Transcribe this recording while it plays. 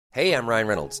Hey, I'm Ryan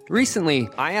Reynolds. Recently,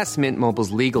 I asked Mint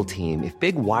Mobile's legal team if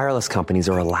big wireless companies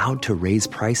are allowed to raise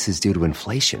prices due to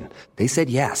inflation. They said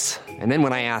yes. And then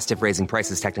when I asked if raising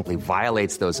prices technically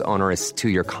violates those onerous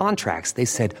two-year contracts, they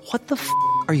said, "What the f***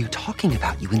 are you talking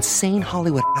about, you insane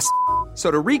Hollywood ass?" So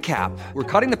to recap, we're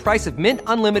cutting the price of Mint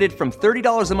Unlimited from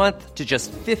 $30 a month to just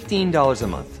 $15 a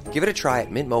month. Give it a try at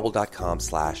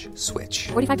mintmobile.com/switch.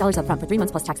 $45 up front for 3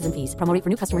 months plus taxes and fees. Promo rate for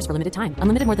new customers for limited time.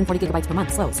 Unlimited more than 40 gigabytes per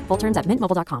month. Slows full terms at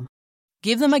mintmobile.com.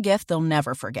 Give them a gift they'll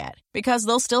never forget, because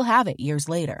they'll still have it years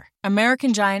later.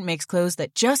 American Giant makes clothes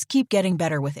that just keep getting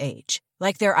better with age.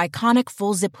 Like their iconic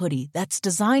full-zip hoodie that's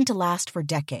designed to last for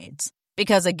decades.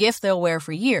 Because a gift they'll wear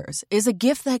for years is a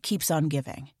gift that keeps on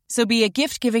giving. So be a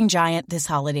gift-giving giant this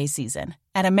holiday season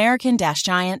at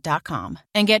american-giant.com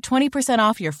and get 20%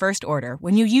 off your first order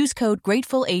when you use code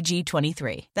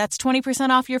GratefulAG23. That's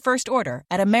 20% off your first order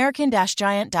at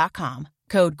american-giant.com.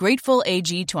 Code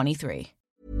GratefulAG23.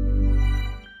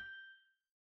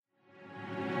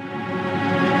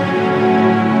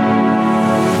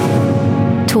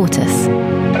 Tortoise.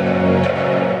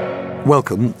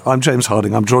 Welcome, I'm James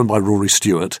Harding. I'm joined by Rory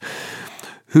Stewart,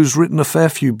 who's written a fair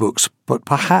few books, but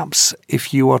perhaps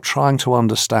if you are trying to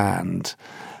understand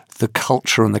the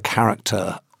culture and the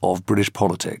character of British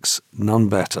politics, none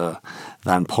better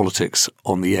than Politics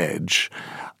on the Edge.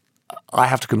 I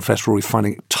have to confess, Rory,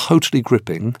 finding it totally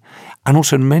gripping and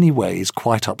also in many ways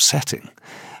quite upsetting,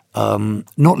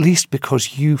 not least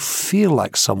because you feel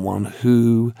like someone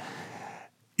who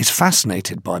is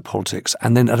fascinated by politics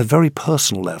and then at a very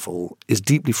personal level is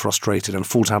deeply frustrated and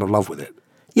falls out of love with it.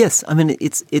 Yes, I mean,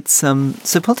 it's so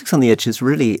Politics on the Edge is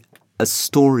really a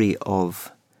story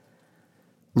of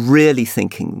really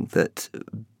thinking that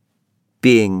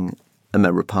being a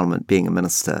member of Parliament, being a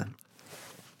minister,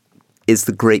 is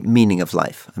the great meaning of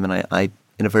life. I mean, I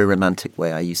in a very romantic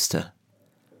way, I used to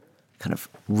kind of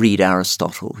read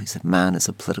Aristotle, who said man is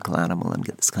a political animal, and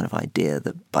get this kind of idea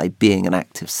that by being an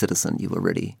active citizen, you were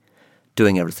really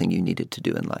doing everything you needed to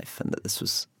do in life, and that this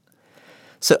was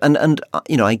so. And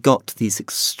you know, I got these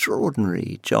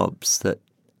extraordinary jobs that,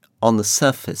 on the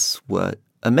surface, were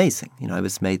amazing. You know, I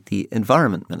was made the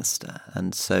environment minister,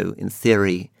 and so in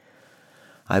theory,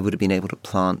 I would have been able to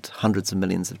plant hundreds of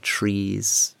millions of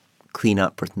trees, clean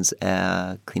up Britain's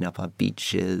air, clean up our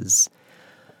beaches,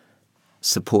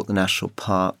 support the national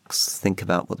parks, think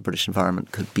about what the British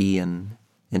environment could be in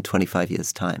 25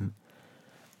 years' time.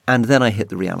 And then I hit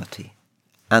the reality.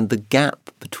 And the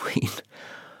gap between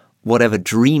whatever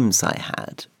dreams I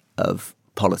had of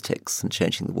politics and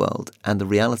changing the world and the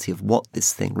reality of what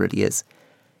this thing really is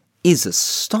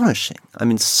astonishing. I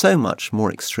mean, so much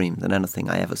more extreme than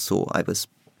anything I ever saw. I was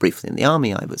briefly in the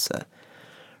army. I was a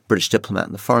British diplomat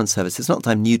in the Foreign Service. It's not that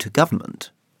I'm new to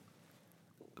government,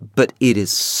 but it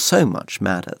is so much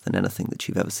madder than anything that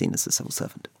you've ever seen as a civil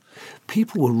servant.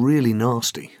 People were really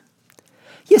nasty.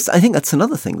 Yes, I think that's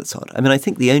another thing that's odd. I mean, I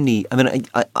think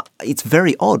it's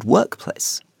very odd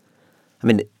workplace. I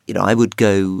mean, you know, I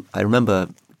remember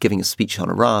giving a speech on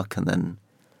Iraq and then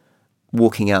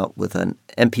walking out with an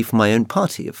MP from my own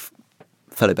party, a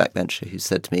fellow backbencher, who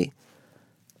said to me,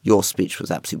 "Your speech was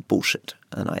absolute bullshit."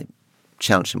 And I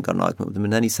challenged him, got an argument with him,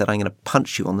 and then he said, "I'm going to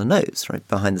punch you on the nose," right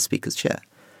behind the speaker's chair.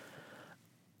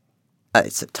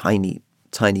 It's a tiny,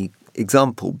 tiny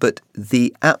example, but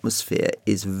the atmosphere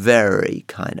is very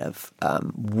kind of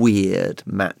weird,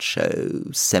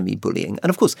 macho, semi-bullying. And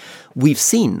of course, we've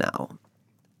seen now,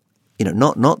 you know,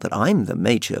 not that I'm the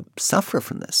major sufferer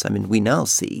from this. I mean, we now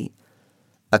see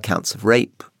accounts of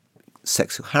rape,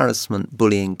 sexual harassment,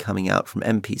 bullying coming out from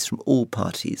MPs from all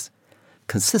parties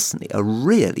consistently. A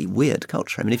really weird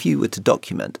culture. I mean, if you were to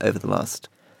document over the last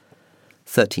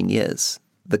 13 years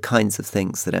the kinds of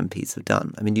things that MPs have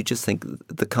done, I mean, you just think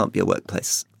there can't be a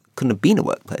workplace, couldn't have been a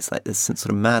workplace like this since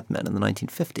sort of Mad Men in the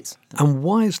 1950s. And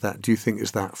why is that, do you think?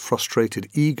 Is that frustrated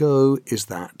ego? Is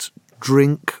that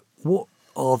drink? What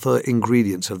are the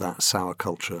ingredients of that sour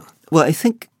culture? Well, I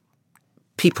think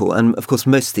people, and of course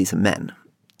most of these are men,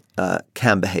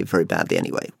 can behave very badly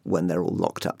anyway when they're all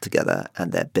locked up together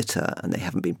and they're bitter and they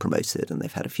haven't been promoted and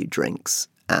they've had a few drinks.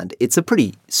 And it's a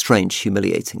pretty strange,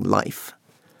 humiliating life.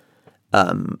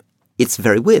 It's a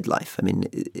very weird life. I mean,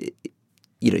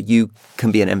 you know, you can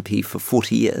be an MP for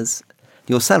 40 years.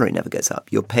 Your salary never goes up.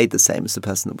 You're paid the same as the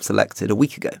person that was elected a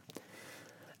week ago.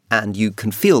 And you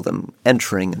can feel them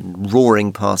entering and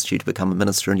roaring past you to become a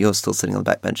minister, and you're still sitting on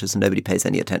the backbenches and nobody pays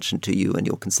any attention to you, and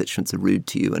your constituents are rude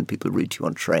to you, and people are rude to you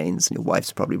on trains, and your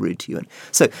wife's probably rude to you. And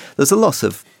so there's a lot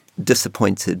of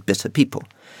disappointed, bitter people.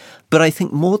 But I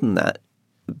think more than that,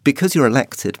 because you're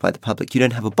elected by the public, you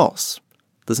don't have a boss.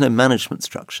 There's no management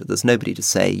structure. There's nobody to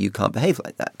say you can't behave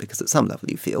like that, because at some level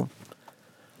you feel,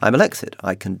 I'm elected,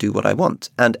 I can do what I want.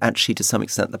 And actually, to some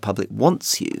extent, the public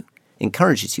wants you,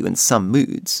 encourages you in some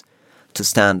moods to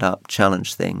stand up,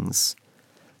 challenge things.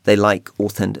 They like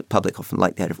public often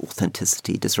like the idea of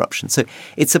authenticity, disruption. So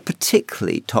it's a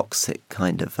particularly toxic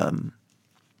kind of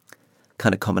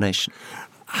combination.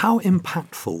 How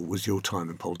impactful was your time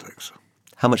in politics?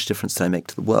 How much difference did I make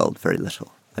to the world? Very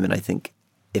little. I mean, I think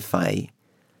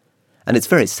and it's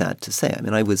very sad to say, I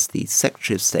mean, I was the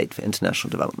Secretary of State for International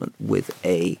Development with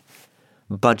a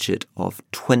budget of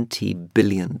 $20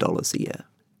 billion a year,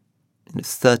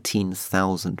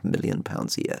 13,000 million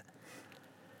pounds a year.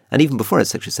 And even before I was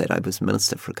Secretary of State, I was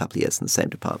Minister for a couple of years in the same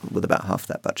department with about half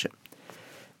that budget.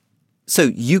 So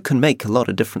you can make a lot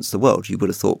of difference to the world, you would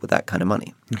have thought, with that kind of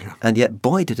money. Yeah. And yet,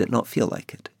 boy, did it not feel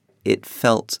like it. It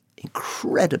felt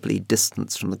incredibly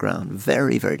distanced from the ground,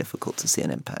 very, very difficult to see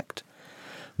an impact,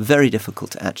 very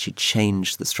difficult to actually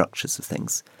change the structures of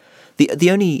things. The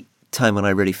only time when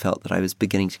I really felt that I was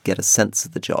beginning to get a sense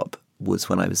of the job was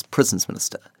when I was Prisons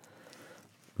Minister.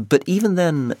 But even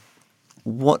then,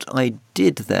 what I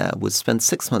did there was spend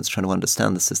 6 months trying to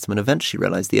understand the system and eventually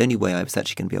realised the only way I was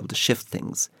actually going to be able to shift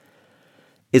things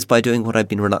is by doing what I've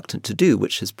been reluctant to do,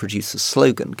 which is produce a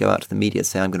slogan, go out to the media,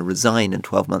 say I'm going to resign in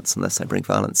 12 months unless I bring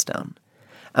violence down.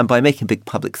 And by making a big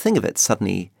public thing of it,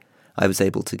 suddenly I was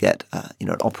able to get an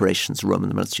operations room in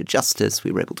the Ministry of Justice.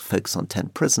 We were able to focus on 10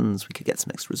 prisons. We could get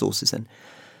some extra resources in.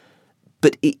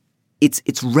 But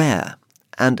it's rare.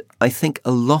 And I think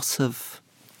a lot of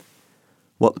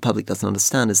what the public doesn't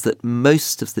understand is that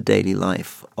most of the daily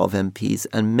life of MPs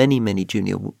and many, many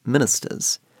junior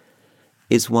ministers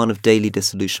is one of daily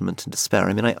disillusionment and despair.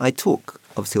 I mean, I talk,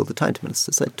 obviously, all the time to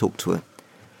ministers. I talk to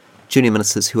junior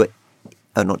ministers who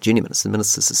are not junior ministers,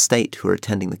 ministers of state who are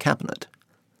attending the cabinet,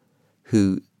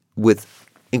 who, with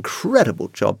incredible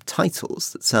job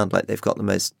titles that sound like they've got the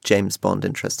most James Bond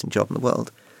interesting job in the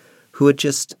world, who are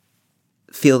just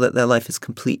feel that their life is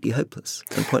completely hopeless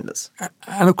and pointless.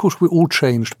 And of course, we're all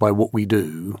changed by what we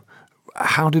do.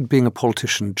 How did being a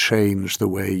politician change the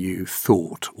way you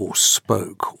thought or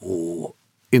spoke or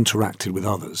interacted with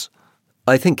others?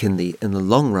 I think in the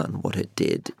long run, what it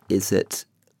did is it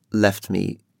left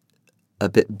me a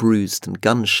bit bruised and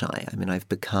gun-shy. I mean, I've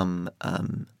become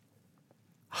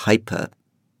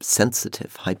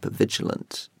hyper-sensitive,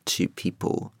 hyper-vigilant to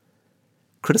people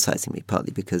criticising me,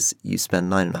 partly because you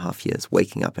spend 9.5 years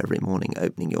waking up every morning,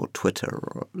 opening your Twitter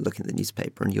or looking at the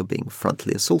newspaper, and you're being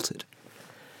frontally assaulted.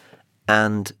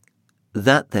 And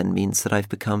that then means that I've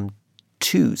become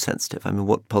too sensitive. I mean,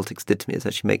 what politics did to me is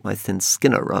actually make my thin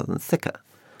skinner rather than thicker.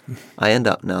 I end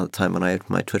up now, at the time when I open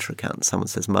my Twitter account and someone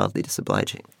says mildly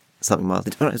disobliging, something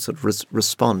mildly, I sort of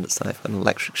respond as though I've had an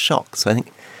electric shock. So I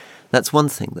think that's one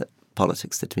thing that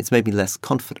politics did to me. It's made me less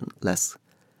confident, less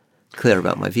clear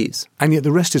about my views. And yet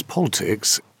The Rest is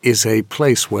Politics is a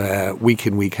place where, week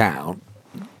in, week out,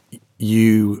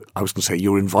 you're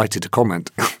invited to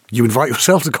comment. You invite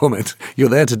yourself to comment. You're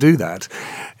there to do that.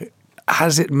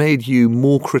 Has it made you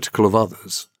more critical of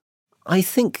others? I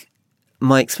think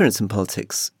my experience in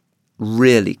politics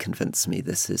really convinced me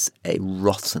this is a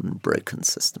rotten, broken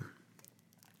system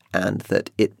and that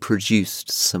it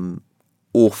produced some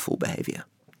awful behaviour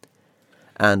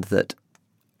and that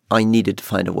I needed to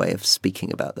find a way of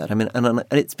speaking about that. I mean, and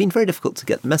it's been very difficult to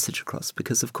get the message across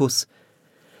because, of course,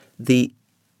 the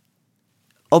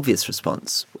obvious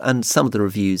response, and some of the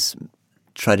reviews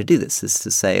try to do this, is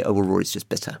to say, oh, well, Rory's just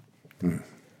bitter. Mm.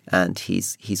 And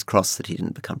he's cross that he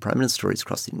didn't become Prime Minister, or he's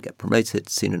cross he didn't get promoted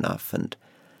soon enough, and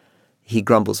he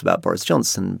grumbles about Boris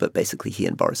Johnson, but basically he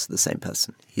and Boris are the same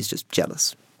person. He's just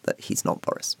jealous that he's not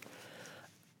Boris.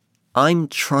 I'm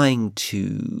trying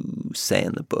to say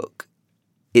in the book,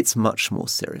 it's much more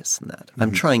serious than that. Mm-hmm.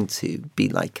 I'm trying to be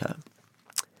like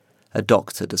a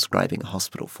doctor describing a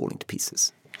hospital falling to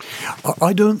pieces.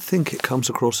 I don't think it comes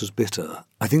across as bitter.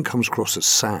 I think it comes across as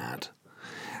sad.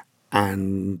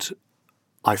 And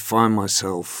I find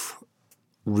myself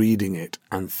reading it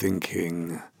and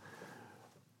thinking,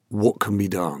 what can be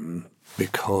done?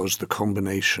 Because the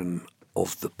combination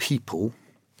of the people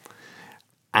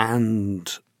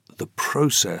and the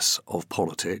process of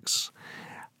politics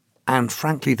and,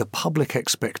 frankly, the public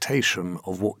expectation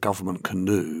of what government can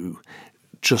do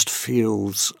just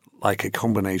feels like a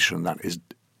combination that is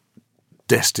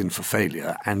destined for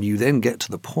failure. And you then get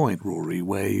to the point, Rory,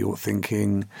 where you're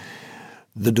thinking,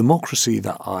 the democracy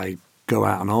that I go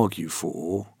out and argue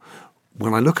for,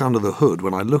 when I look under the hood,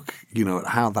 when I look, at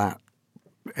how that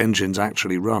engine's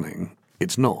actually running,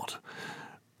 it's not.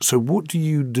 So what do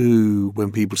you do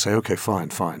when people say, okay, fine,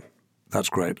 That's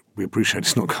great. We appreciate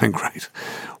it's not going great.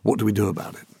 What do we do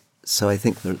about it? So I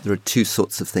think there are two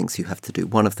sorts of things you have to do.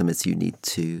 One of them is you need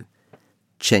to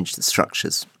change the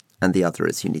structures, and the other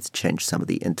is you need to change some of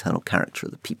the internal character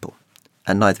of the people.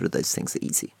 And neither of those things are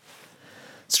easy.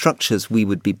 Structures, we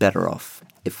would be better off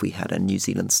if we had a New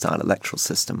Zealand-style electoral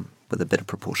system with a bit of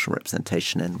proportional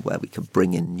representation in, where we could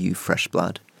bring in new, fresh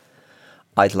blood.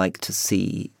 I'd like to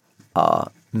see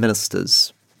our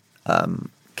ministers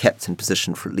kept in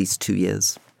position for at least 2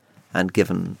 years and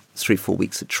given 3-4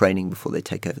 weeks of training before they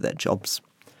take over their jobs.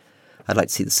 I'd like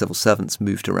to see the civil servants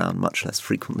moved around much less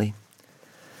frequently.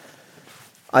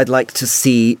 I'd like to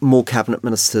see more cabinet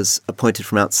ministers appointed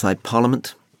from outside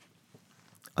Parliament.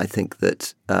 I think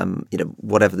that,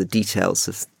 whatever the details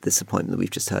of this appointment that we've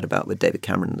just heard about with David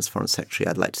Cameron as Foreign Secretary,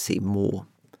 I'd like to see more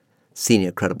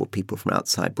senior, credible people from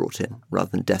outside brought in, rather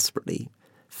than desperately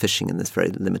fishing in this very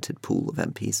limited pool of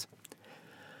MPs.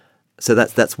 So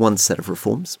that's one set of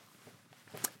reforms.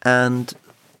 And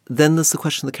then there's the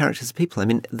question of the characters of people. I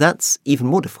mean, that's even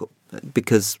more difficult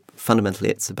because fundamentally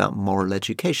it's about moral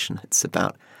education. It's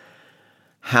about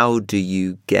how do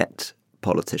you get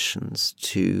politicians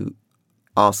to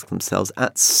ask themselves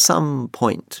at some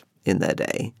point in their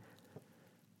day,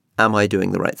 am I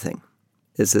doing the right thing?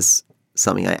 Is this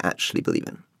something I actually believe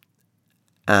in?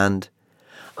 And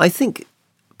I think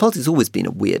politics has always been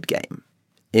a weird game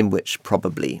in which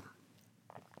probably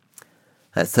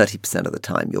 30% of the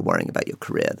time you're worrying about your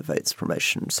career, the votes,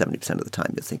 promotion, 70% of the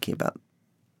time you're thinking about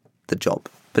the job.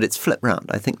 But it's flipped round.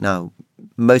 I think now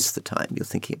most of the time you're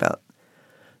thinking about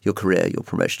your career, your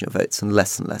promotion, your votes, and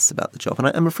less about the job. And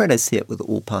I'm afraid I see it with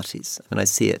all parties. I mean, I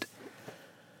see it.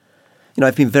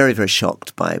 I've been very, very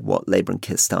shocked by what Labour and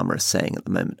Keir Starmer are saying at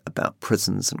the moment about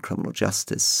prisons and criminal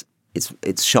justice.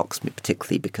 It shocks me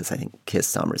particularly because I think Keir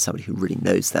Starmer is somebody who really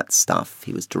knows that stuff.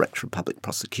 He was Director of Public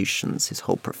Prosecutions. His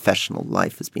whole professional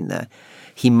life has been there.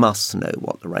 He must know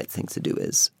what the right thing to do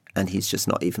is, and he's just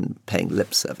not even paying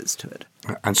lip service to it.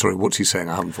 And sorry, what's he saying?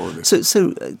 I haven't followed this.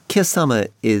 So Keir Starmer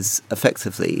is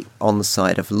effectively on the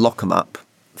side of lock them up,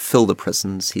 fill the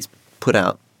prisons. He's put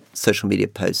out social media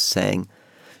posts saying,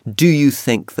 do you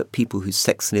think that people who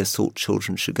sexually assault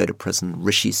children should go to prison?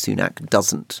 Rishi Sunak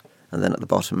doesn't. And then at the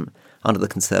bottom, under the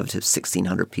Conservatives,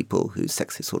 1,600 people who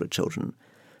sexually assaulted children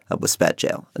were spared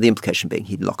jail. And the implication being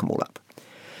he'd lock them all up.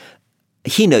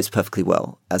 He knows perfectly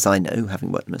well, as I know,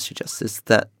 having worked in the Ministry of Justice,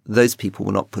 that those people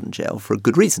were not put in jail for a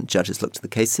good reason. Judges looked at the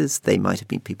cases. They might have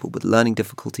been people with learning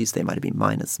difficulties. They might have been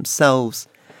minors themselves.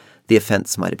 The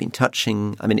offence might have been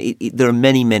touching. I mean, there are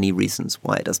many, many reasons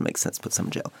why it doesn't make sense to put someone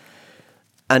in jail.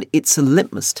 And it's a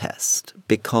litmus test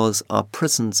because our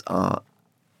prisons are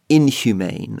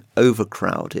inhumane,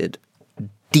 overcrowded,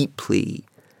 deeply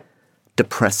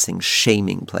depressing,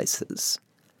 shaming places.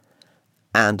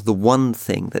 And the one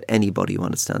thing that anybody who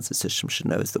understands the system should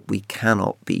know is that we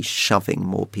cannot be shoving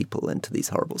more people into these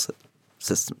horrible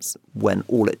systems when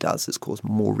all it does is cause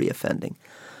more reoffending,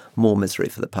 more misery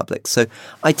for the public. So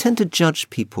I tend to judge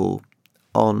people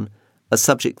on a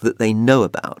subject that they know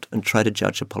about and try to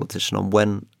judge a politician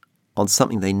on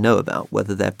something they know about,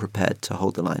 whether they're prepared to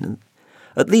hold the line and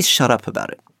at least shut up about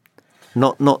it,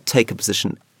 not take a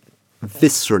position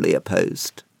viscerally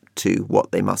opposed to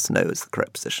what they must know is the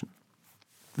correct position.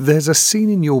 There's a scene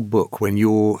in your book when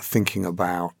you're thinking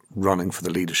about running for the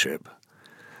leadership.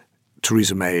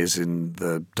 Theresa May is in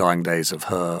the dying days of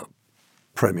her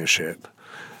premiership.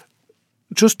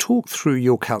 Just talk through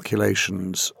your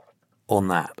calculations on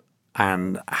that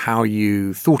and how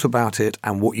you thought about it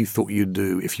and what you thought you'd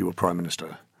do if you were Prime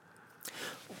Minister.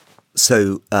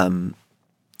 So,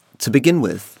 to begin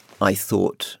with, I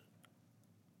thought,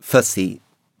 firstly,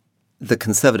 the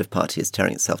Conservative Party is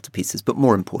tearing itself to pieces, but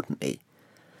more importantly,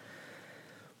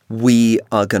 we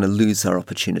are going to lose our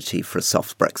opportunity for a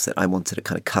soft Brexit. I wanted a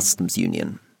kind of customs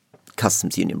union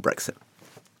Brexit.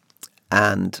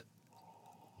 And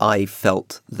I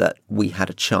felt that we had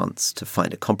a chance to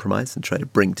find a compromise and try to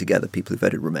bring together people who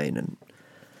voted Remain and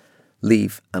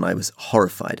Leave. And I was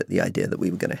horrified at the idea that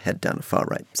we were going to head down a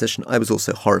far-right position. I was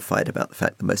also horrified about the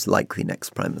fact the most likely next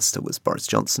Prime Minister was Boris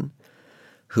Johnson,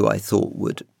 who I thought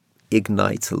would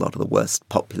ignite a lot of the worst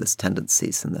populist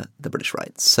tendencies in the British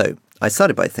right. So I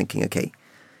started by thinking, okay,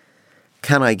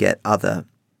 can I get other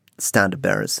standard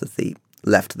bearers of the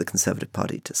left of the Conservative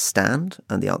Party to stand?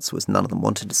 And the answer was none of them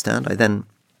wanted to stand. I then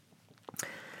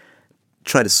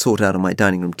tried to sort out on my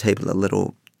dining room table a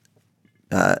little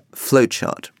flow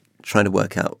chart, trying to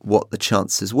work out what the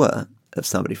chances were of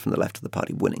somebody from the left of the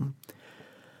party winning.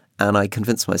 And I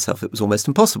convinced myself it was almost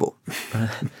impossible.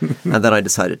 And then I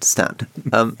decided to stand.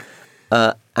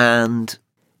 And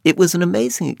it was an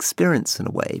amazing experience in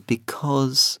a way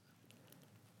because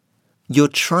you're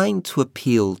trying to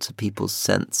appeal to people's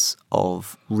sense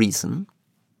of reason.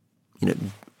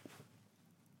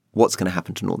 What's going to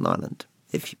happen to Northern Ireland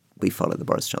if we follow the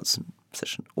Boris Johnson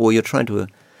position? Or you're trying to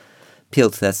appeal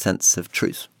to their sense of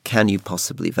truth. Can you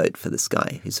possibly vote for this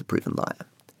guy who's a proven liar?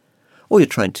 Or you're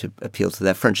trying to appeal to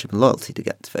their friendship and loyalty to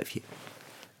get to vote for you.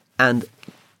 And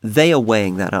they are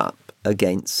weighing that up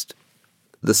against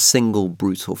the single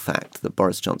brutal fact that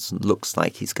Boris Johnson looks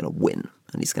like he's going to win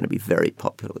and he's going to be very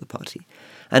popular with the party.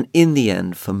 And in the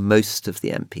end, for most of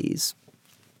the MPs,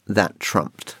 that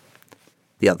trumped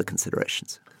the other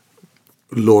considerations.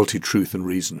 Loyalty, truth and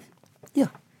reason. Yeah.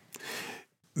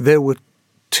 There were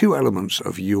two elements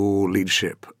of your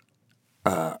leadership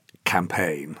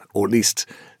campaign, or at least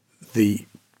the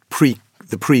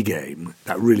pre-game,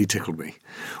 that really tickled me.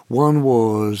 One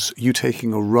was you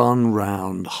taking a run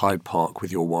round Hyde Park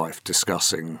with your wife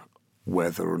discussing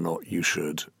whether or not you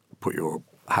should put your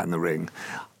hat in the ring.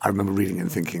 I remember reading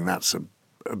and thinking that's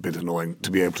a bit annoying to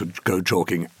be able to go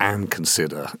jogging and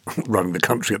consider running the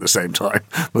country at the same time.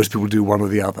 Most people do one or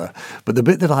the other. But the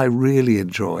bit that I really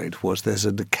enjoyed was there's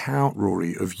an account,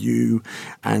 Rory, of you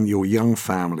and your young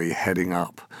family heading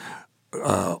up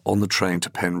on the train to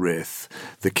Penrith,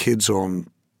 the kids on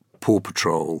Paw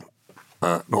Patrol,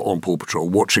 not on Paw Patrol,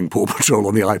 watching Paw Patrol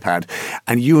on the iPad,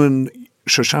 and you and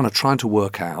Shoshana trying to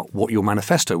work out what your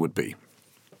manifesto would be.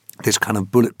 This kind of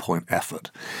bullet point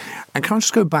effort. And can I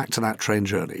just go back to that train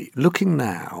journey, looking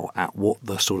now at what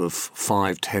the sort of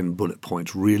 5-10 bullet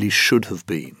points really should have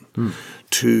been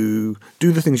to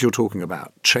do the things you're talking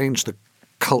about, change the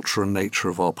culture and nature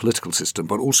of our political system,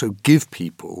 but also give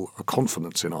people a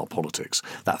confidence in our politics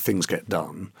that things get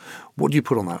done. What do you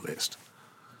put on that list?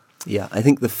 Yeah, I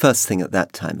think the first thing at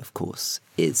that time, of course,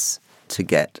 is to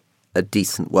get a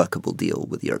decent workable deal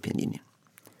with the European Union.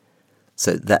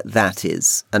 So that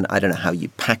is, and I don't know how you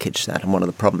package that, and one of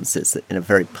the problems is that in a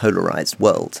very polarized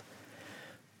world,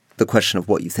 the question of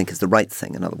what you think is the right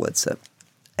thing, in other words,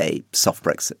 a soft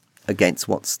Brexit against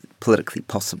what's politically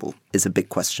possible, is a big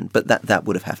question. But that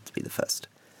would have to be the first.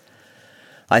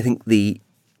 I think the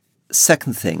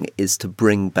second thing is to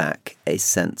bring back a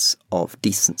sense of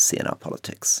decency in our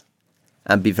politics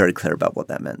and be very clear about what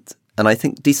that meant. And I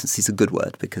think decency is a good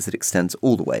word because it extends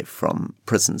all the way from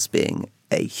prisons being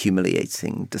a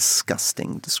humiliating,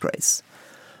 disgusting disgrace,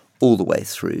 all the way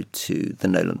through to the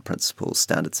Nolan Principles,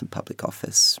 standards in public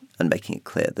office, and making it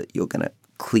clear that you're going to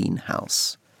clean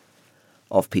house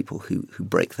of people who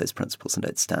break those principles and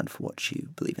don't stand for what you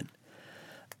believe in.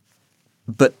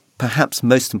 But perhaps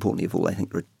most importantly of all, I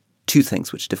think there are two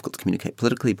things which are difficult to communicate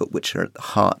politically, but which are at the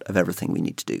heart of everything we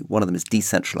need to do. One of them is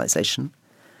decentralization.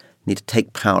 We need to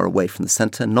take power away from the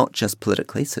centre, not just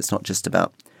politically. So it's not just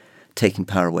about taking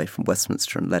power away from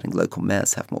Westminster and letting local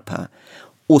mayors have more power.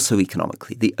 Also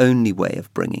economically, the only way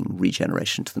of bringing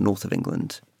regeneration to the north of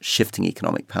England, shifting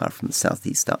economic power from the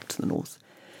southeast up to the north,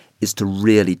 is to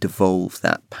really devolve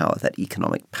that power, that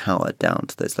economic power, down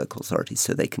to those local authorities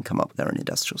so they can come up with their own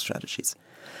industrial strategies.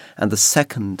 And the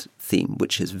second theme,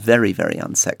 which is very, very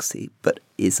unsexy, but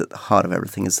is at the heart of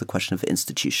everything, is the question of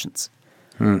institutions.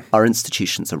 Our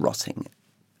institutions are rotting.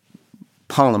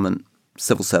 Parliament,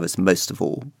 civil service most of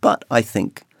all, but I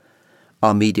think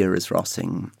our media is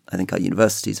rotting. I think our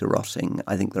universities are rotting.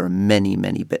 I think there are many,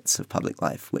 many bits of public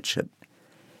life which are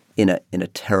in a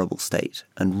terrible state,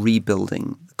 and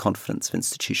rebuilding the confidence of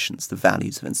institutions, the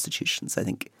values of institutions, I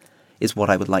think is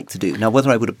what I would like to do. Now, whether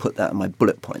I would have put that in my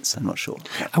bullet points, I'm not sure.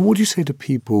 And what do you say to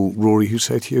people, Rory, who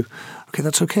say to you, okay,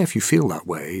 that's okay if you feel that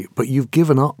way, but you've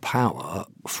given up power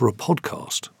for a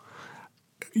podcast.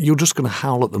 You're just going to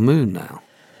howl at the moon now.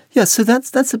 Yeah, so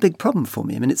that's a big problem for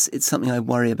me. I mean, it's something I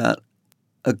worry about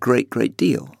a great, great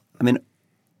deal. I mean,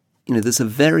 there's a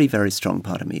very, very strong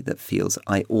part of me that feels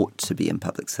I ought to be in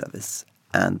public service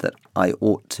and that I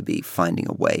ought to be finding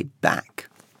a way back,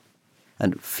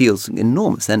 and feels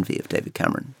enormous envy of David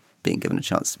Cameron being given a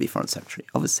chance to be Foreign Secretary,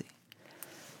 obviously.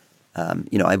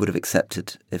 I would have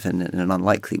accepted, if in an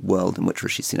unlikely world in which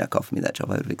Rishi Sunak offered me that job,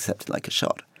 I would have accepted like a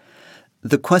shot.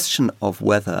 The question of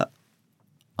whether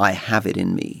I have it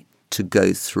in me to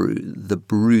go through the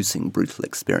bruising, brutal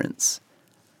experience,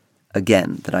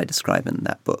 again, that I describe in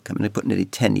that book. I mean, I put nearly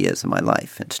 10 years of my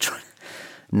life into trying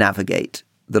to navigate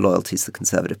the loyalties to the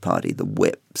Conservative Party, the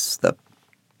whips,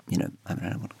 I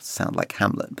don't want to sound like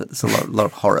Hamlet, but there's a lot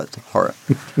of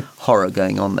horror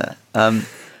going on there,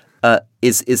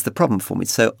 is the problem for me.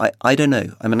 So I don't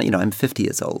know. I mean, I'm 50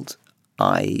 years old.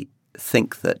 I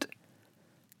think that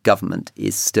government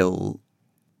is still,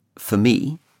 for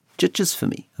me, just for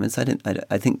me. I mean,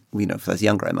 I think, if I was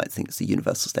younger, I might think it's a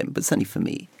universal statement, but certainly for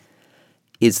me,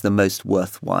 is the most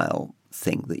worthwhile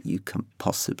thing that you can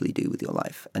possibly do with your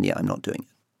life, and yet I'm not doing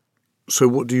it. So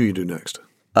what do you do next?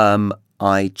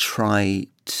 I try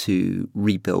to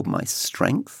rebuild my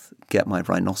strength, get my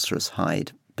rhinoceros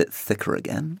hide a bit thicker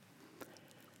again,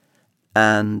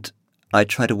 and I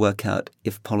try to work out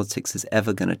if politics is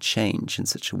ever going to change in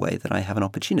such a way that I have an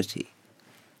opportunity,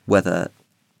 whether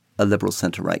a liberal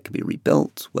centre-right can be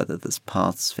rebuilt, whether there's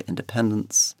paths for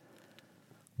independence,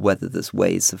 whether there's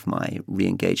ways of my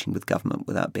re-engaging with government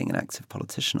without being an active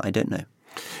politician. I don't know.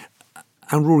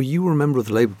 And Rory, you were a member of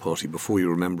the Labour Party before you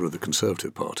were a member of the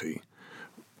Conservative Party.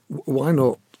 Why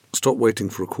not stop waiting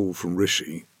for a call from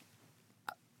Rishi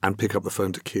and pick up the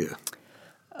phone to Keir?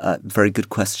 Very good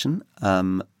question.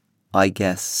 I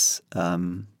guess,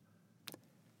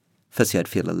 firstly, I'd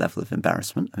feel a level of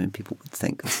embarrassment. I mean, people would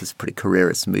think this is a pretty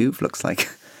careerist move. Looks like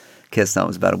Keir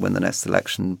Starmer's about to win the next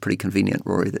election. Pretty convenient,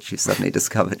 Rory, that you suddenly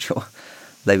discovered your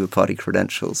Labour Party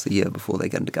credentials a year before they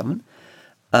get into government.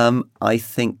 I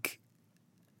think,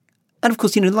 and of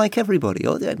course, like everybody,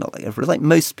 or not like everybody, like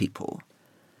most people,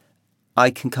 I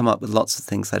can come up with lots of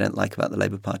things I don't like about the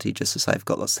Labour Party, just as I've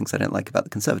got lots of things I don't like about the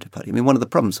Conservative Party. I mean, one of the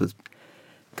problems with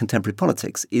contemporary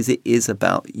politics is it is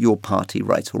about your party,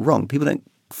 right or wrong. People don't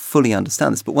fully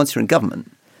understand this, but once you're in government,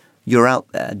 you're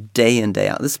out there day in, day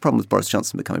out. This is the problem with Boris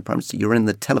Johnson becoming Prime Minister. You're in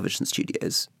the television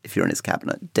studios, if you're in his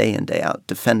cabinet, day in, day out,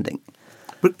 defending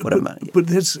whatever. But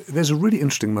there's a really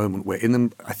interesting moment where,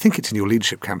 I think it's in your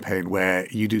leadership campaign, where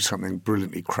you do something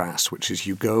brilliantly crass, which is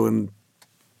you go and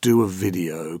do a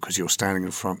video because you're standing in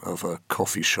front of a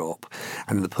coffee shop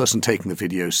and the person taking the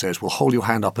video says, well, hold your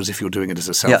hand up as if you're doing it as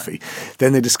a selfie. Yeah.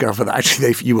 Then they discover that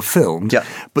actually you were filmed. Yeah.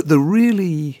 But the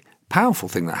really powerful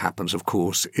thing that happens, of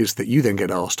course, is that you then get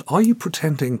asked, are you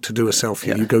pretending to do a selfie?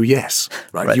 Yeah. And you go, yes.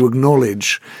 Right? You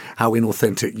acknowledge how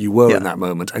inauthentic you were in that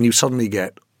moment and you suddenly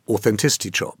get authenticity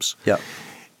chops. Yeah.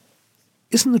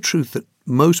 Isn't the truth that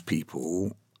most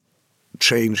people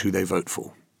change who they vote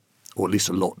for, or at least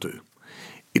a lot do?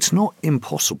 It's not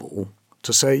impossible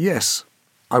to say, yes,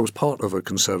 I was part of a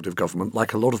Conservative government.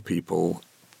 Like a lot of people,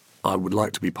 I would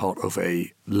like to be part of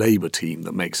a Labour team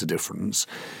that makes a difference.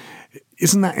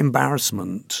 Isn't that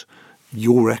embarrassment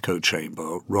your echo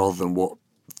chamber rather than what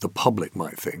the public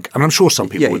might think? And I'm sure some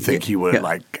people would think you were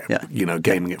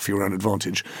gaming it for your own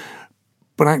advantage.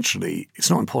 But actually, it's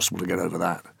not impossible to get over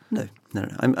that. No.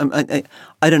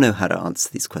 I don't know how to answer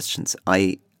these questions.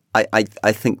 I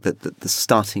think that the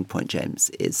starting point, James,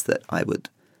 is that I would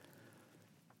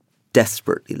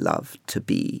desperately love to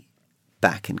be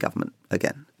back in government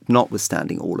again,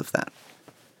 notwithstanding all of that.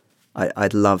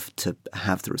 I'd love to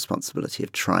have the responsibility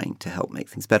of trying to help make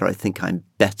things better. I think I'm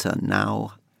better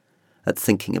now at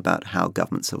thinking about how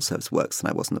government civil service works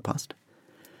than I was in the past.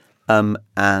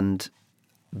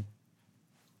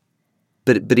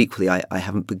 But equally, I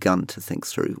haven't begun to think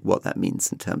through what that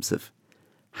means in terms of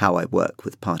how I work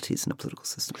with parties in a political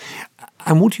system.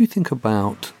 And what do you think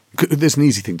about – there's an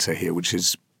easy thing to say here, which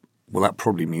is, well, that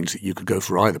probably means that you could go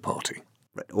for either party.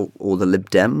 Right. Or the Lib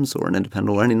Dems or an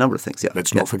independent or any number of things. Yeah.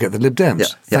 Let's not forget the Lib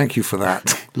Dems. Thank you for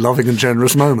that loving and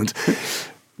generous moment.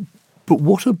 But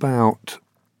what about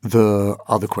the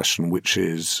other question, which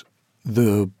is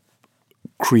the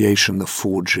creation, the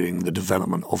forging, the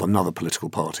development of another political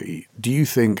party? Do you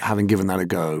think, having given that a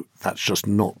go, that's just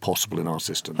not possible in our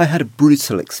system? I had a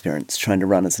brutal experience trying to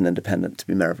run as an independent to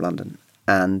be Mayor of London.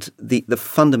 And the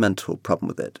fundamental problem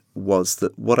with it was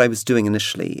that what I was doing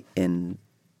initially in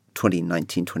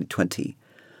 2019, 2020,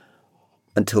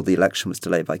 until the election was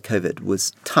delayed by COVID,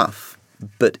 was tough,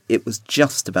 but it was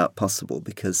just about possible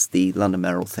because the London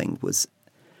mayoral thing was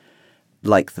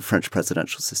like the French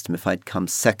presidential system. If I'd come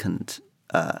second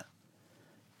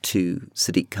to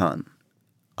Sadiq Khan,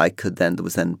 there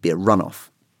would then be a runoff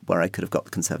where I could have got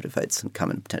the Conservative votes and come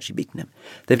and potentially beaten him.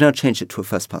 They've now changed it to a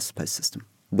first-past-the-post system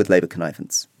with Labour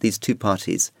connivance. These two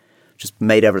parties just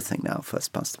made everything now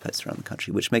first-past-the-post around the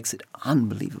country, which makes it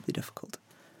unbelievably difficult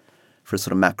for a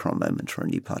sort of Macron moment or a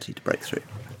new party to break through.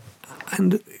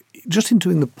 And just in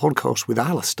doing the podcast with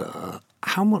Alistair,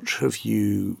 how much have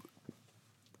you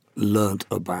learnt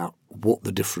about what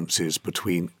the difference is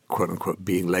between, quote-unquote,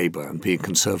 being Labour and being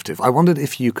Conservative? I wondered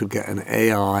if you could get an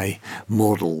AI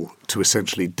model to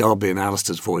essentially dub in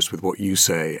Alistair's voice with what you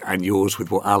say and yours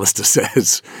with what Alistair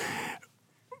says,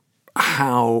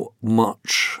 how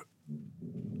much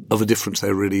of a difference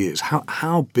there really is.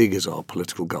 How big is our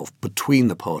political gulf between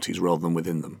the parties rather than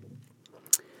within them?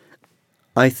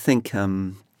 I think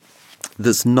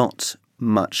there's not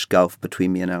much gulf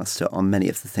between me and Alistair on many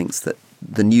of the things that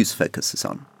the news focuses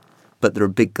on. But there are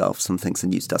big gulfs on things the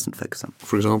news doesn't focus on.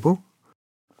 For example?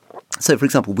 So, for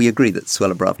example, we agree that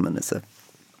Suella Braverman is a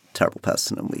terrible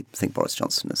person and we think Boris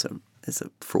Johnson is a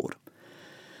fraud.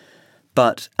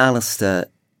 But Alistair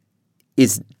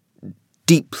is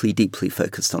deeply, deeply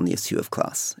focused on the issue of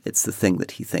class. It's the thing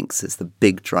that he thinks is the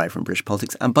big driver in British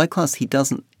politics. And by class, he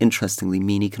doesn't, interestingly,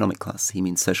 mean economic class. He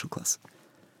means social class.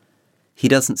 He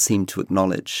doesn't seem to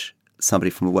acknowledge somebody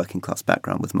from a working class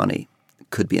background with money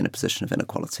could be in a position of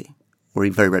inequality, or he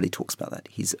very rarely talks about that.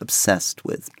 He's obsessed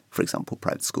with, for example,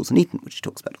 private schools in Eton, which he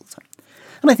talks about all the time.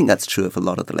 And I think that's true of a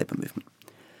lot of the Labour movement.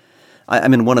 I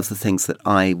mean, one of the things that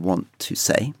I want to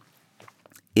say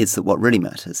is that what really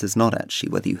matters is not actually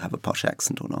whether you have a posh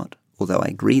accent or not, although I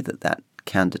agree that that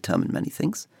can determine many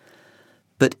things,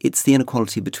 but it's the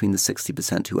inequality between the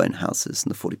 60% who own houses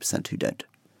and the 40% who don't.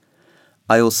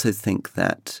 I also think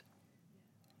that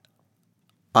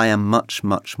I am much,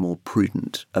 much more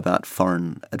prudent about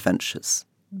foreign adventures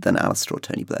than Alistair or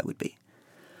Tony Blair would be.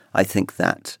 I think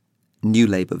that New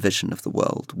Labour vision of the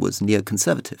world was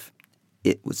neoconservative.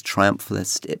 It was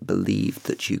triumphalist. It believed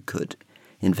that you could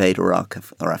invade Iraq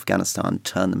or Afghanistan,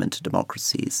 turn them into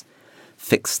democracies,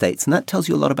 fix states. And that tells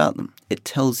you a lot about them. It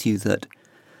tells you that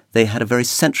they had a very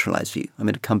centralized view. I'm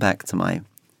going to come back to my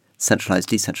centralized,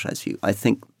 decentralized view. I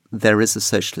think there is a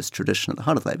socialist tradition at the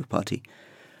heart of the Labour Party,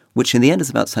 which in the end is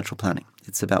about central planning.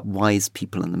 It's about wise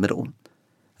people in the middle,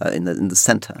 in the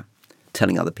centre,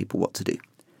 telling other people what to do.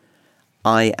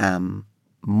 I am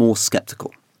more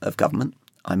sceptical of government.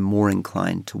 I'm more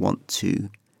inclined to want to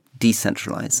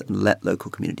decentralise and let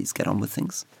local communities get on with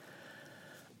things.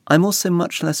 I'm also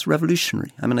much less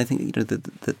revolutionary. I mean, I think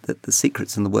the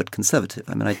secret's in the word conservative.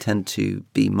 I mean, I tend to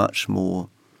be much more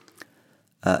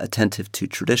attentive to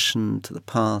tradition, to the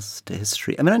past, to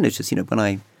history. I mean, I notice, when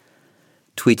I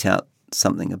tweet out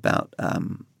something about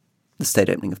the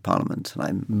state opening of Parliament, and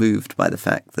I'm moved by the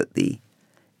fact that the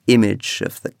image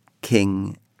of the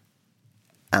King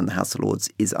and the House of Lords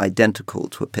is identical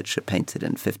to a picture painted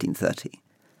in 1530.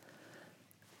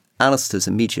 Alistair's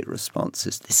immediate response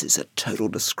is, this is a total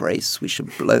disgrace, we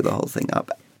should blow the whole thing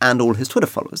up, and all his Twitter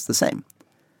followers the same.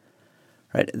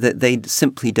 Right? They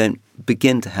simply don't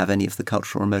begin to have any of the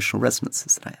cultural or emotional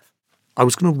resonances that I have. I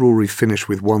was going to, Rory, finish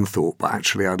with one thought, but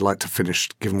actually I'd like to finish,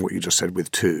 given what you just said, with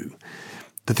two.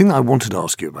 The thing that I wanted to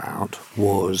ask you about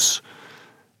was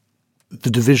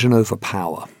the division over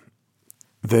power.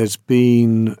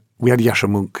 We had Yasha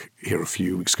Monk here a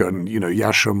few weeks ago, and,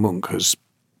 Yasha Monk has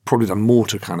probably done more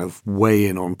to kind of weigh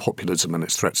in on populism and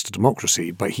its threats to democracy,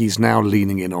 but he's now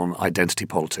leaning in on identity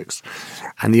politics.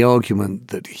 And the argument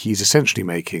that he's essentially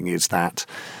making is that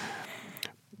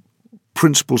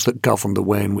principles that govern the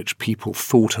way in which people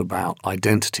thought about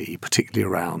identity,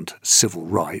 particularly around civil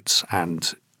rights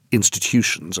and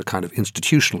institutions, a kind of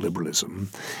institutional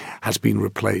liberalism, has been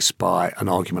replaced by an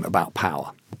argument about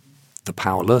power. The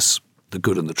powerless, the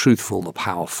good and the truthful, the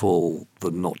powerful, the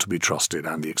not to be trusted,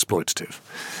 and the exploitative.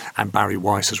 And Barry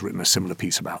Weiss has written a similar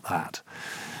piece about that.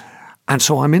 And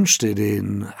so I'm interested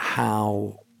in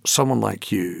how someone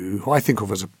like you, who I think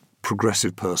of as a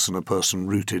progressive person, a person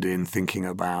rooted in thinking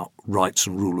about rights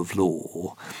and rule of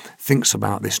law, thinks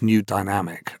about this new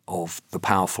dynamic of the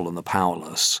powerful and the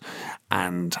powerless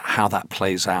and how that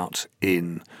plays out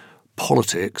in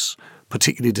politics,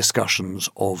 particularly discussions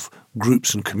of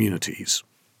groups and communities,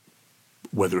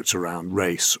 whether it's around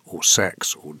race or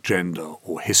sex or gender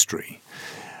or history.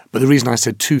 But the reason I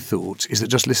said two thoughts is that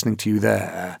just listening to you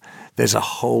there's a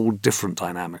whole different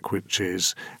dynamic, which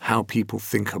is how people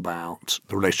think about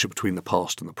the relationship between the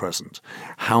past and the present,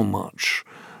 how much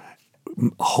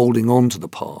holding on to the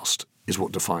past is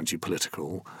what defines you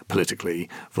politically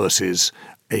versus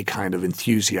a kind of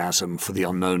enthusiasm for the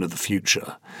unknown of the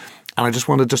future. And I just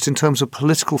wonder, just in terms of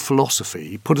political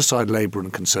philosophy, put aside Labour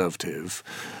and Conservative,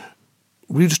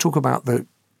 will you just talk about the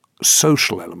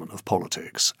social element of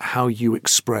politics, how you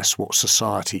express what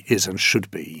society is and should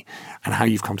be, and how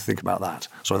you've come to think about that?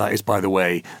 So that is, by the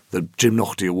way, the Jim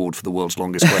Naughty Award for the world's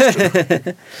longest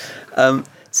question.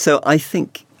 So I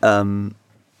think,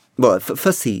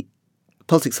 firstly,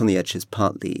 politics on the edge is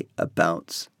partly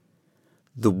about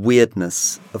the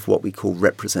weirdness of what we call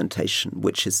representation,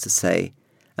 which is to say,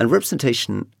 and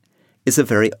representation is a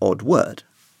very odd word.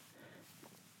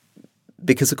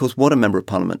 Because, of course, what a member of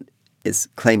parliament is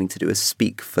claiming to do is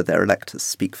speak for their electors,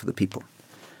 speak for the people.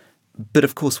 But,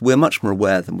 of course, we're much more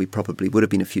aware than we probably would have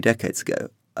been a few decades ago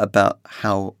about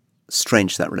how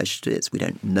strange that relationship is. We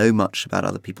don't know much about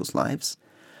other people's lives.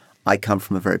 I come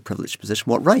from a very privileged position.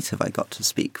 What right have I got to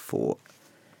speak for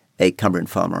a Cumbrian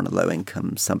farmer on a low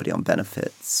income, somebody on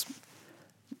benefits,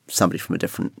 somebody from a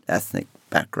different ethnic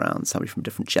background, somebody from a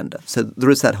different gender? So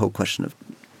there is that whole question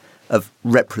of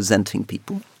representing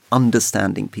people,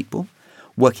 understanding people,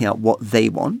 working out what they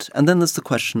want. And then there's the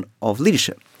question of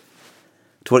leadership.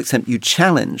 to what extent you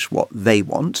challenge what they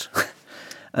want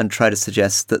and try to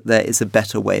suggest that there is a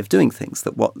better way of doing things,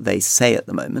 that what they say at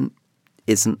the moment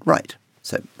isn't right.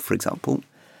 So, for example,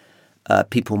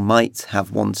 people might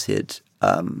have wanted,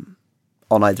 on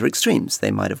either extremes,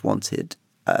 they might have wanted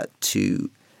to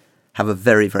have a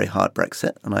very, very hard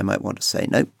Brexit, and I might want to say,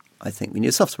 no, I think we need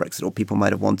a soft Brexit. Or people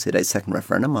might have wanted a second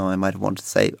referendum, and I might have wanted to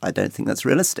say, I don't think that's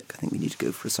realistic. I think we need to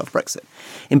go for a soft Brexit.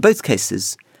 In both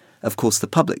cases, of course, the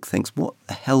public thinks, what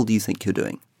the hell do you think you're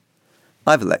doing?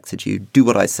 I've elected you, do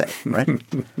what I say, right?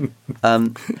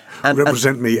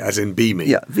 Represent me as in be me.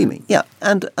 Yeah, be me, yeah.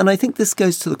 And I think this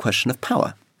goes to the question of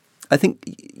power. I think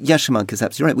Yashimank is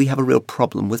absolutely right. We have a real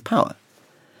problem with power.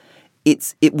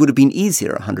 It would have been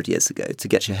easier 100 years ago to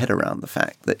get your head around the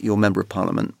fact that your member of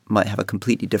parliament might have a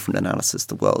completely different analysis of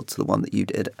the world to the one that you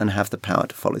did and have the power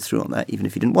to follow through on that, even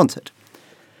if you didn't want it.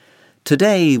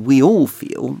 Today, we all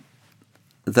feel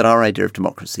that our idea of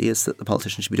democracy is that the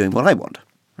politician should be doing what I want,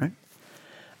 right?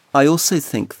 I also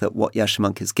think that what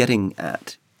Yashimank is getting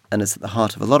at, and is at the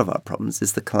heart of a lot of our problems,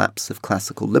 is the collapse of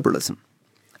classical liberalism.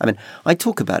 I mean, I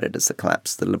talk about it as the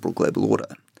collapse of the liberal global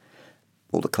order,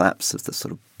 or the collapse of the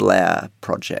sort of Blair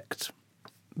project.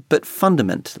 But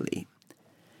fundamentally,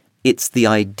 it's the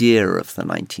idea of the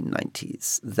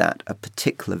 1990s that a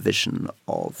particular vision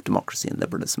of democracy and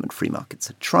liberalism and free markets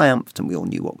had triumphed, and we all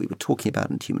knew what we were talking about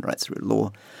in human rights rule of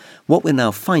law. What we're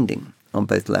now finding on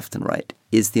both left and right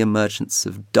is the emergence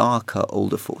of darker,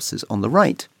 older forces on the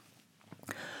right,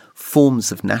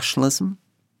 forms of nationalism,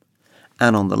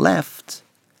 and on the left,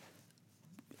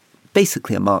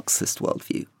 basically a Marxist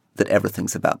worldview, that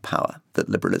everything's about power, that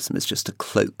liberalism is just a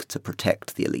cloak to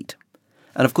protect the elite.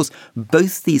 And of course,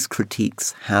 both these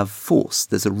critiques have force.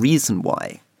 There's a reason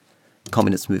why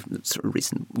communist movements,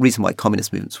 reason why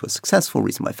communist movements were successful,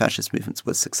 reason why fascist movements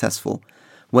were successful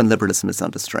when liberalism is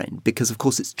under strain. Because of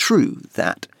course it's true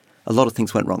that a lot of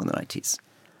things went wrong in the 90s.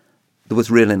 There was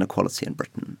real inequality in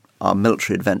Britain. Our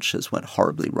military adventures went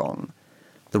horribly wrong.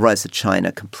 The rise of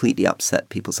China completely upset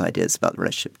people's ideas about the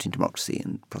relationship between democracy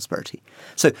and prosperity.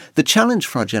 So the challenge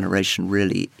for our generation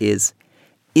really is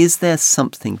there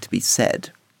something to be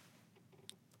said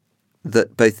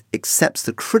that both accepts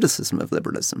the criticism of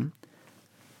liberalism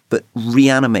but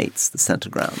reanimates the centre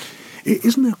ground?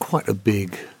 Isn't there quite a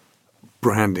big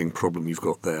branding problem you've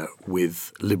got there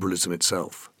with liberalism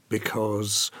itself?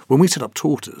 Because when we set up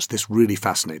Tortoise, this really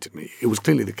fascinated me. It was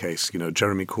clearly the case,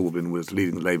 Jeremy Corbyn was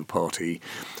leading the Labour Party,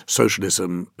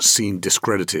 socialism seemed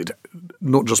discredited,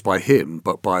 not just by him,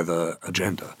 but by the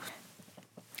agenda.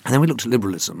 And then we looked at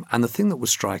liberalism, and the thing that was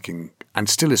striking, and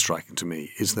still is striking to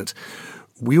me, is that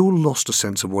we all lost a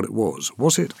sense of what it was.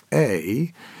 Was it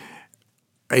a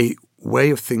way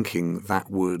of thinking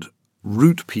that would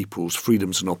root people's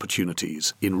freedoms and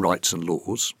opportunities in rights and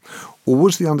laws, or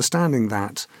was the understanding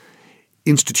that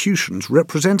institutions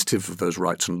representative of those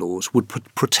rights and laws would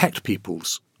protect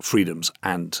people's freedoms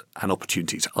and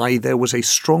opportunities, i.e. there was a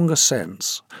stronger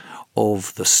sense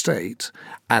of the state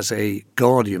as a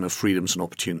guardian of freedoms and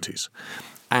opportunities.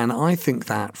 And I think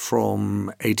that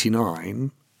from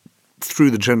 89,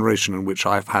 through the generation in which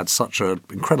I've had such an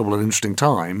incredible and interesting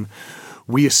time,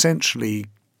 we essentially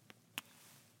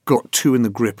got too in the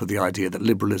grip of the idea that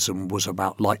liberalism was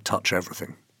about light touch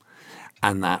everything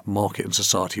and that market and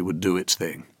society would do its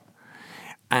thing.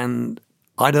 And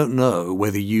I don't know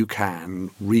whether you can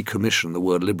recommission the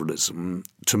word liberalism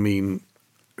to mean,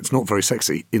 it's not very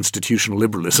sexy, institutional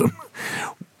liberalism.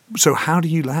 So how do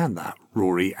you land that,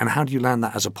 Rory? And how do you land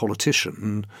that as a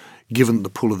politician, given the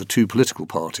pull of the two political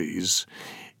parties,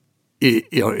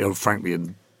 frankly,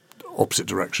 in opposite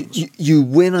directions? You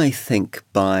win, I think,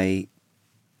 by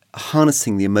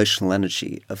harnessing the emotional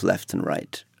energy of left and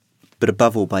right, but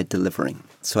above all by delivering.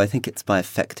 So I think it's by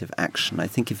effective action. I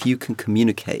think if you can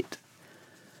communicate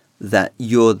that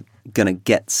you're going to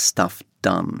get stuff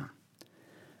done,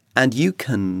 and you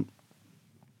can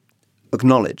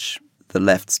acknowledge the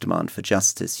left's demand for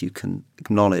justice, you can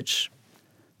acknowledge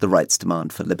the right's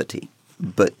demand for liberty,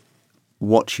 but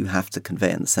what you have to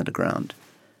convey in the centre ground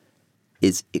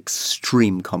is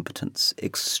extreme competence,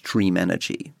 extreme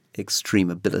energy, extreme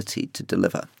ability to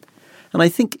deliver. And I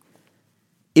think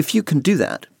if you can do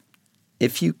that,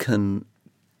 if you can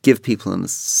give people a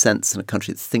sense in a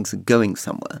country that things are going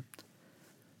somewhere,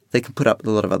 they can put up with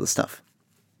a lot of other stuff.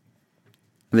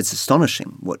 I mean, it's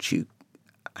astonishing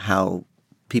how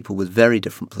people with very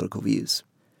different political views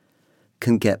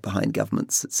can get behind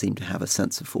governments that seem to have a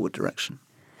sense of forward direction.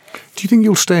 Do you think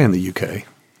you'll stay in the UK?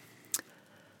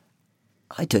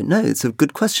 I don't know. It's a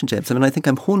good question, James. I mean, I think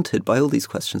I'm haunted by all these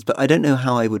questions, but I don't know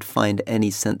how I would find any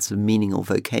sense of meaning or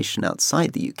vocation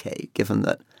outside the UK, given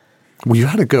that Well, you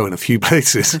had a go in a few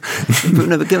places.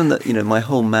 But given that, my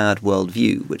whole mad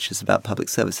worldview, which is about public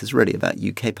service, is really about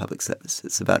UK public service.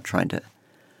 It's about trying to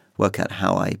work out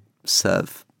how I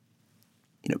serve.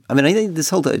 I think this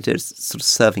whole idea of sort of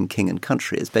serving king and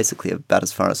country is basically about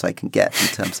as far as I can get in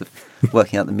terms of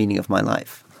working out the meaning of my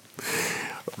life.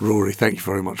 Rory, thank you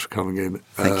very much for coming in.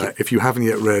 Thank you. If you haven't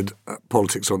yet read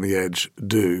Politics on the Edge,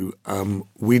 do.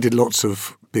 We did lots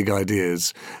of big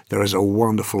ideas. There is a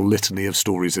wonderful litany of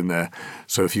stories in there.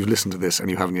 So if you've listened to this and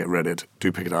you haven't yet read it,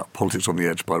 do pick it up. Politics on the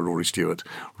Edge by Rory Stewart.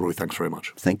 Rory, thanks very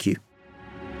much. Thank you.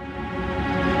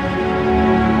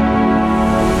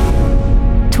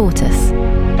 Tortoise.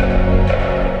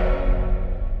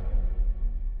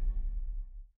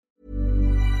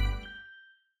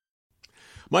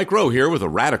 Mike Rowe here with a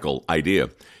radical idea.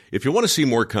 If you want to see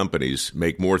more companies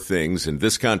make more things in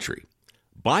this country,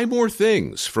 buy more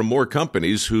things from more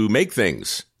companies who make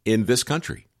things in this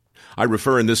country. I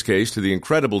refer in this case to the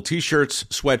incredible T-shirts,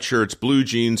 sweatshirts, blue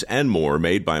jeans, and more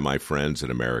made by my friends at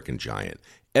American Giant.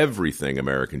 Everything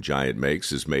American Giant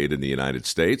makes is made in the United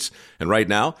States. And right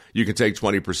now, you can take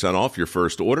 20% off your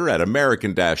first order at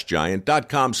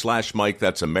american-giant.com/Mike.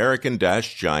 That's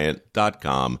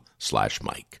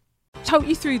american-giant.com/Mike. Talk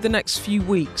you through the next few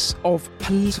weeks of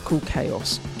political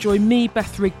chaos. Join me,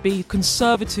 Beth Rigby,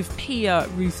 Conservative peer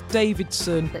Ruth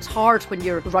Davidson. It's hard when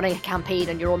you're running a campaign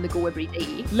and you're on the go every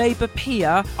day. Labour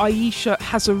peer Aisha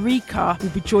Hazarika will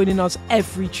be joining us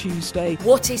every Tuesday.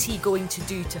 What is he going to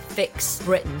do to fix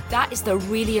Britain? That is the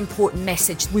really important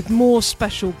message. With more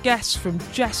special guests from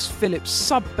Jess Phillips'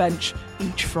 Subbench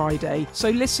each Friday.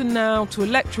 So listen now to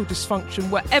Electoral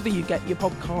Dysfunction wherever you get your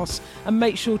podcasts, and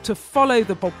make sure to follow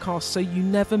the podcast so you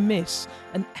never miss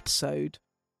an episode.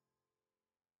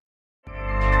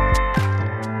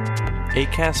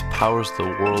 Acast powers the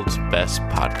world's best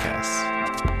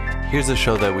podcasts. Here's a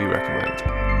show that we recommend.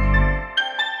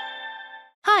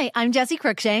 Hi, I'm Jessie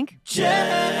Cruikshank. Jessie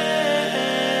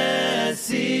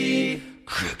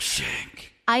Cruikshank.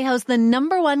 I host the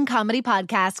 #1 comedy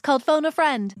podcast called Phone a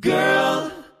Friend.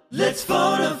 Girl, let's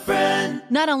phone a friend.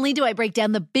 Not only do I break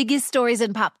down the biggest stories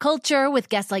in pop culture with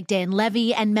guests like Dan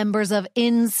Levy and members of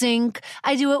NSYNC,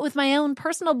 I do it with my own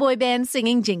personal boy band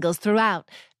singing jingles throughout.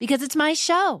 Because it's my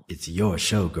show. It's your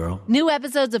show, girl. New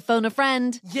episodes of Phone a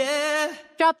Friend. Yeah.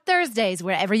 Drop Thursdays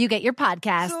wherever you get your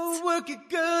podcasts. So work it,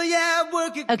 girl, yeah,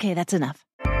 work it. Okay, that's enough.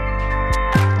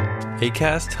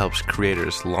 Acast helps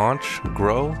creators launch,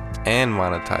 grow, and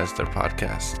monetize their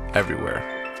podcasts everywhere.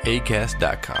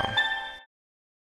 Acast.com.